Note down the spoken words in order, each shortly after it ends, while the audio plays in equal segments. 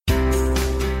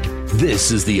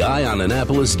This is the Eye on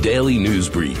Annapolis Daily News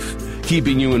Brief,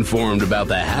 keeping you informed about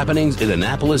the happenings in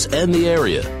Annapolis and the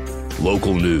area.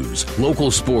 Local news,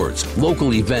 local sports,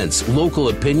 local events, local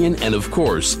opinion, and of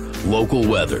course, local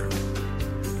weather.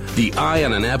 The Eye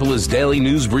on Annapolis Daily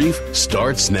News Brief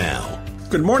starts now.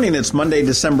 Good morning. It's Monday,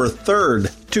 December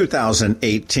 3rd,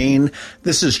 2018.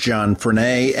 This is John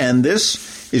Frenay, and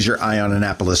this is your Eye on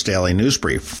Annapolis Daily News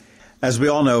Brief. As we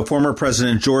all know, former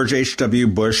President George H.W.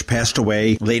 Bush passed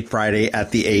away late Friday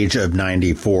at the age of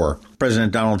 94.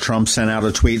 President Donald Trump sent out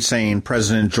a tweet saying,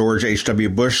 President George H.W.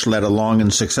 Bush led a long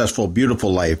and successful,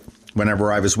 beautiful life.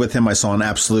 Whenever I was with him, I saw an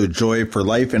absolute joy for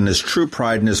life and his true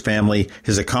pride in his family.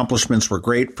 His accomplishments were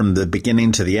great from the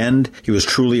beginning to the end. He was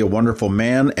truly a wonderful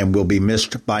man and will be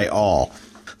missed by all.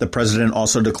 The president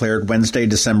also declared Wednesday,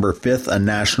 December 5th, a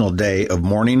national day of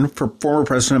mourning for former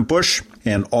President Bush,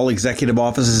 and all executive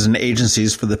offices and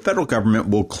agencies for the federal government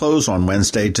will close on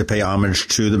Wednesday to pay homage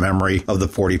to the memory of the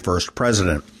 41st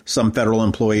president. Some federal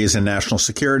employees in national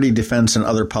security, defense, and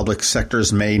other public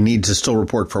sectors may need to still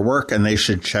report for work, and they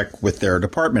should check with their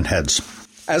department heads.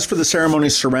 As for the ceremony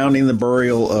surrounding the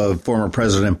burial of former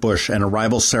President Bush, an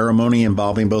arrival ceremony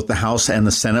involving both the House and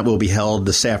the Senate will be held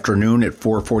this afternoon at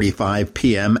 4:45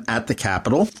 p.m. at the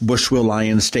Capitol. Bush will lie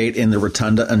in state in the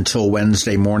rotunda until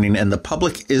Wednesday morning, and the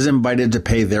public is invited to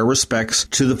pay their respects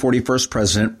to the 41st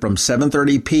president from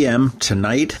 7:30 p.m.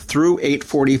 tonight through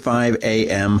 8:45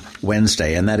 a.m.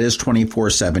 Wednesday, and that is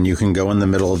 24/7. You can go in the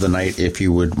middle of the night if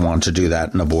you would want to do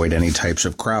that and avoid any types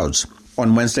of crowds.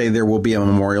 On Wednesday, there will be a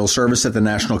memorial service at the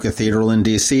National Cathedral in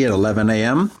D.C. at 11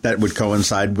 a.m. That would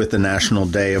coincide with the National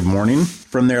Day of Mourning.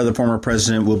 From there, the former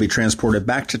president will be transported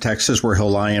back to Texas, where he'll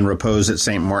lie in repose at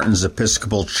St. Martin's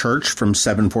Episcopal Church from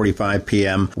 7:45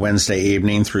 p.m. Wednesday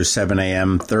evening through 7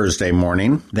 a.m. Thursday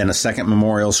morning. Then a second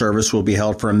memorial service will be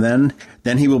held for him then.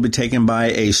 Then he will be taken by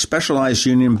a specialized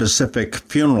Union Pacific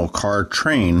funeral car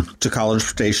train to College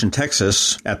Station,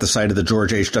 Texas, at the site of the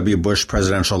George H.W. Bush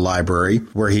Presidential Library,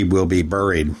 where he will be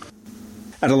buried.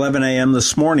 At 11 a.m.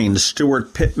 this morning,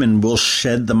 Stuart Pittman will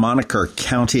shed the moniker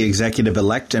County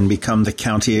Executive-elect and become the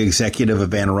County Executive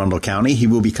of Anne Arundel County. He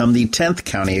will become the 10th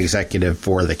County Executive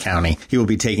for the county. He will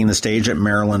be taking the stage at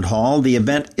Maryland Hall. The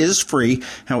event is free.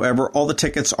 However, all the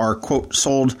tickets are, quote,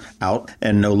 sold out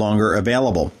and no longer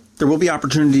available. There will be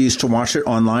opportunities to watch it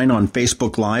online on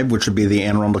Facebook Live, which would be the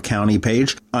Anne Arundel County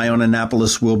page. Eye on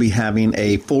Annapolis will be having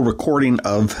a full recording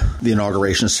of the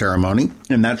inauguration ceremony,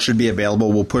 and that should be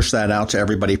available. We'll push that out to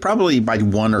everybody probably by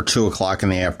 1 or 2 o'clock in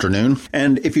the afternoon.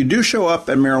 And if you do show up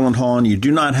at Maryland Hall and you do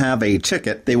not have a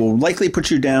ticket, they will likely put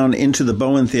you down into the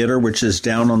Bowen Theater, which is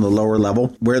down on the lower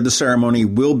level, where the ceremony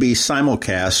will be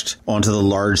simulcast onto the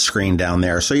large screen down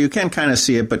there. So you can kind of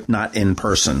see it, but not in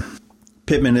person.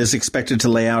 Pittman is expected to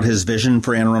lay out his vision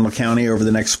for Anne Arundel County over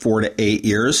the next 4 to 8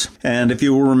 years. And if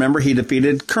you will remember, he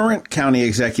defeated current county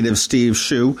executive Steve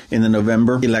Shue in the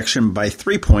November election by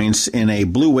 3 points in a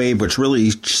blue wave, which really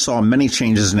saw many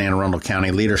changes in Anne Arundel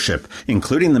County leadership,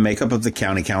 including the makeup of the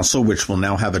county council, which will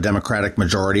now have a Democratic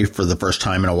majority for the first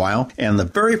time in a while, and the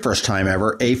very first time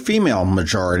ever, a female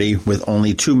majority with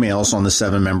only 2 males on the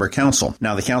 7-member council.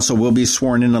 Now, the council will be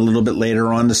sworn in a little bit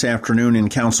later on this afternoon in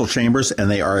council chambers, and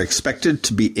they are expected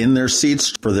to be in their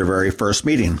seats for their very first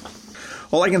meeting.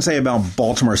 All I can say about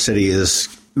Baltimore City is,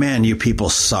 man, you people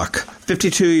suck.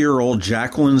 52-year-old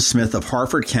Jacqueline Smith of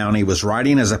Harford County was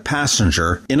riding as a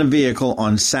passenger in a vehicle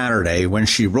on Saturday when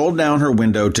she rolled down her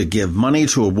window to give money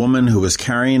to a woman who was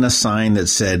carrying a sign that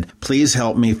said, "Please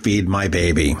help me feed my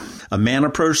baby." A man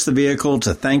approached the vehicle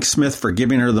to thank Smith for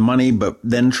giving her the money, but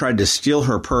then tried to steal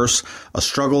her purse. A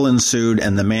struggle ensued,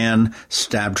 and the man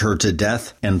stabbed her to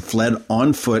death and fled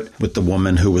on foot with the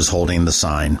woman who was holding the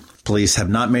sign. Police have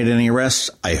not made any arrests.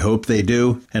 I hope they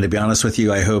do. And to be honest with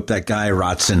you, I hope that guy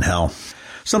rots in hell.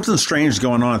 Something strange is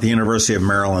going on at the University of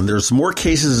Maryland. There's more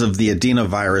cases of the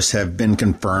adenovirus have been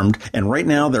confirmed, and right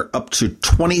now they're up to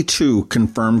 22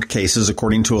 confirmed cases,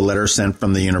 according to a letter sent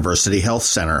from the University Health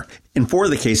Center. In 4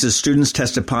 of the cases, students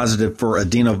tested positive for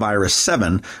adenovirus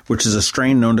 7, which is a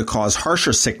strain known to cause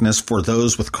harsher sickness for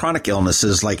those with chronic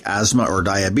illnesses like asthma or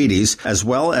diabetes, as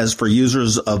well as for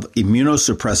users of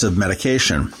immunosuppressive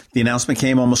medication. The announcement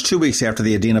came almost 2 weeks after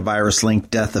the adenovirus-linked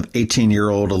death of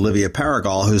 18-year-old Olivia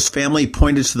Paragal, whose family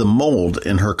pointed to the mold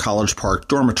in her College Park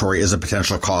dormitory as a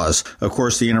potential cause. Of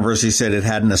course, the university said it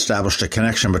hadn't established a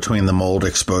connection between the mold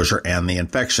exposure and the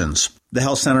infections. The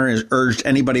health center has urged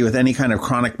anybody with any kind of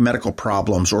chronic medical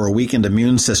problems or a weakened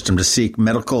immune system to seek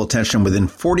medical attention within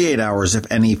 48 hours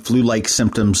if any flu-like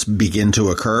symptoms begin to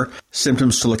occur.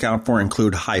 Symptoms to look out for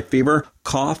include high fever,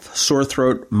 cough, sore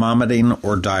throat, vomiting,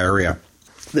 or diarrhea.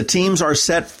 The teams are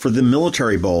set for the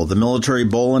Military Bowl. The Military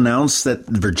Bowl announced that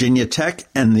Virginia Tech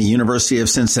and the University of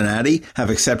Cincinnati have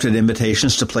accepted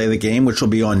invitations to play the game, which will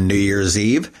be on New Year's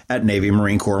Eve at Navy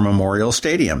Marine Corps Memorial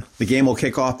Stadium. The game will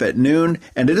kick off at noon,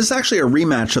 and it is actually a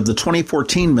rematch of the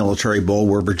 2014 Military Bowl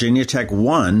where Virginia Tech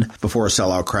won before a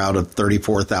sellout crowd of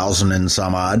 34,000 and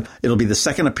some odd. It'll be the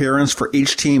second appearance for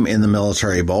each team in the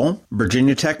Military Bowl.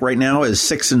 Virginia Tech right now is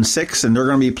 6-6, and they're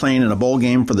going to be playing in a bowl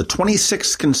game for the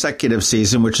 26th consecutive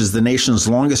season, which is the nation's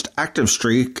longest active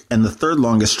streak and the third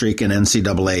longest streak in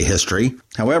NCAA history.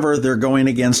 However, they're going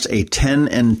against a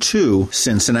 10-2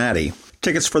 Cincinnati.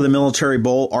 Tickets for the Military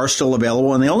Bowl are still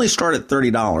available, and they only start at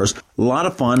 $30. A lot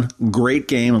of fun, great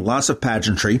game, lots of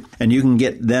pageantry, and you can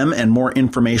get them and more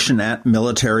information at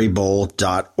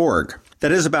militarybowl.org.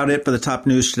 That is about it for the top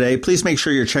news today. Please make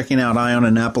sure you're checking out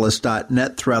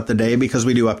eyeonannapolis.net throughout the day because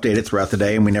we do update it throughout the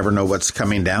day and we never know what's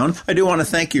coming down. I do want to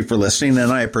thank you for listening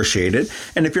and I appreciate it.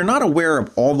 And if you're not aware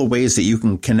of all the ways that you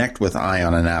can connect with Eye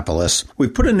on Annapolis,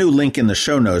 we've put a new link in the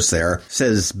show notes there. It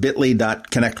says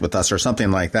bit.ly.connect with us or something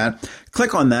like that.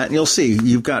 Click on that and you'll see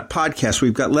you've got podcasts,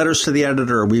 we've got letters to the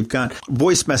editor, we've got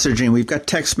voice messaging, we've got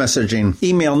text messaging,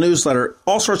 email, newsletter,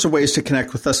 all sorts of ways to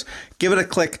connect with us. Give it a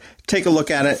click, take a look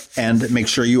at it, and make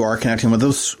sure you are connecting with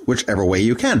us whichever way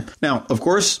you can. Now, of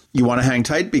course, you want to hang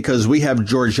tight because we have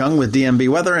George Young with DMV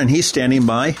Weather, and he's standing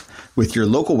by with your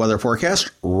local weather forecast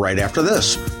right after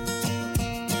this.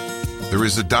 There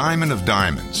is a diamond of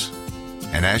diamonds,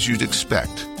 and as you'd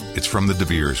expect, it's from the De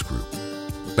Beers Group,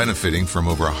 benefiting from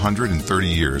over 130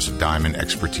 years of diamond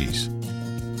expertise.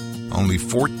 Only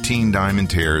 14 diamond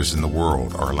tears in the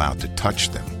world are allowed to touch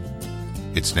them.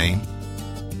 Its name?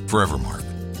 Forevermark.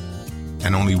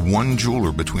 And only one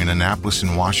jeweler between Annapolis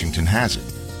and Washington has it,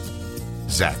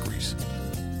 Zachary's.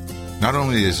 Not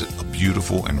only is it a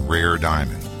beautiful and rare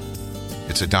diamond,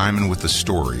 it's a diamond with the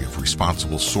story of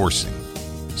responsible sourcing,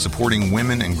 supporting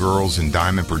women and girls in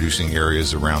diamond-producing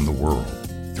areas around the world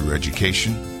through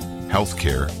education,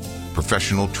 healthcare,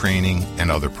 professional training, and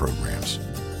other programs.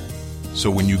 So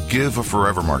when you give a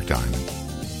Forevermark diamond,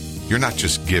 you're not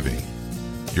just giving,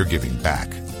 you're giving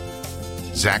back.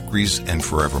 Zachary's and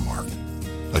Forevermark,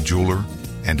 a jeweler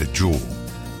and a jewel.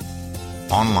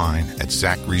 Online at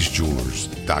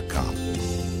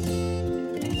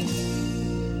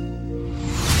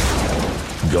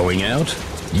zacharysjewelers.com. Going out?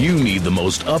 You need the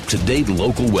most up-to-date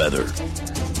local weather.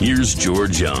 Here's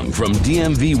George Young from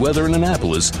DMV Weather in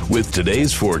Annapolis with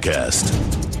today's forecast.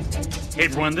 Hey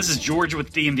everyone, this is George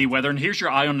with DMV Weather, and here's your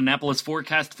Eye on Annapolis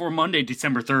forecast for Monday,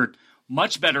 December 3rd.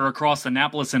 Much better across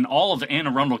Annapolis and all of Anne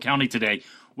Arundel County today,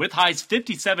 with highs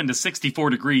 57 to 64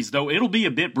 degrees, though it'll be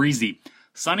a bit breezy.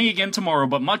 Sunny again tomorrow,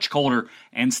 but much colder,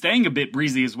 and staying a bit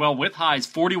breezy as well, with highs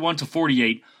 41 to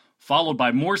 48, followed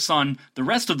by more sun the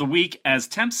rest of the week as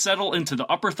temps settle into the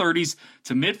upper 30s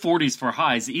to mid-40s for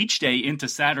highs each day into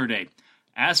Saturday.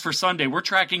 As for Sunday, we're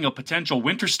tracking a potential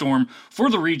winter storm for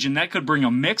the region that could bring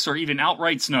a mix or even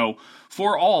outright snow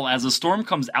for all as a storm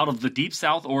comes out of the deep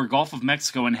south or Gulf of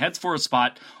Mexico and heads for a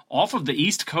spot off of the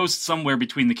east coast somewhere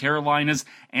between the Carolinas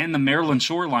and the Maryland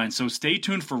shoreline. So stay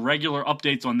tuned for regular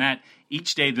updates on that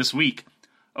each day this week.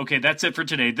 Okay, that's it for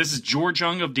today. This is George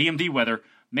Young of DMV Weather.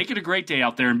 Make it a great day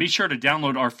out there and be sure to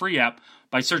download our free app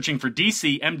by searching for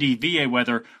DCMDVA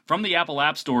Weather from the Apple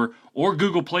App Store or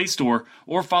Google Play Store,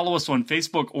 or follow us on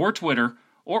Facebook or Twitter,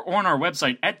 or on our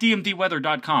website at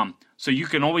dmvweather.com so you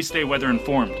can always stay weather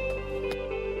informed.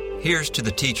 Here's to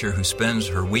the teacher who spends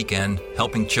her weekend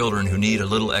helping children who need a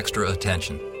little extra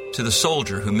attention. To the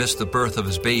soldier who missed the birth of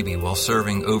his baby while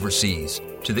serving overseas.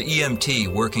 To the EMT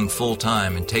working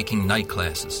full-time and taking night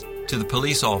classes. To the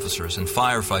police officers and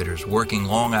firefighters working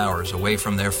long hours away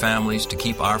from their families to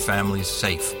keep our families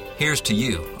safe. Here's to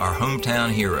you, our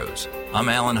hometown heroes. I'm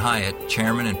Alan Hyatt,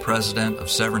 Chairman and President of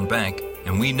Severn Bank,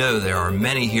 and we know there are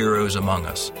many heroes among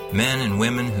us, men and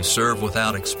women who serve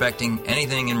without expecting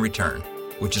anything in return,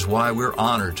 which is why we're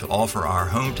honored to offer our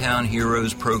Hometown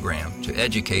Heroes program to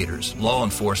educators, law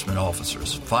enforcement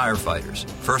officers, firefighters,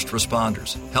 first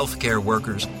responders, healthcare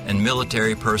workers, and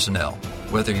military personnel.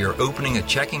 Whether you're opening a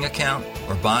checking account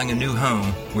or buying a new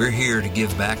home, we're here to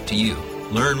give back to you.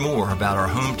 Learn more about our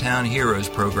Hometown Heroes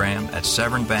program at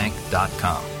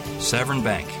severnbank.com. Severn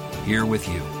Bank, here with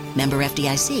you. Member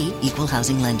FDIC, Equal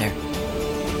Housing Lender.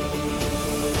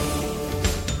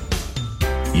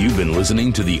 You've been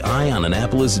listening to the Eye on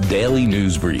Annapolis Daily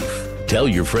News Brief. Tell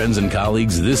your friends and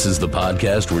colleagues this is the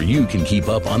podcast where you can keep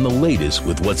up on the latest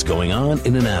with what's going on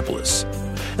in Annapolis.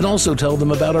 And also tell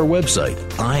them about our website,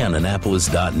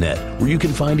 eyeonannapolis.net, where you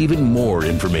can find even more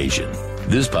information.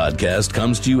 This podcast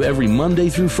comes to you every Monday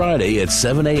through Friday at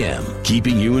 7 a.m.,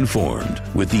 keeping you informed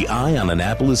with the Eye on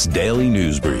Annapolis Daily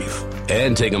News Brief.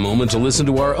 And take a moment to listen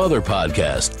to our other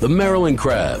podcast, The Maryland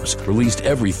Crabs, released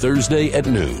every Thursday at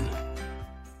noon.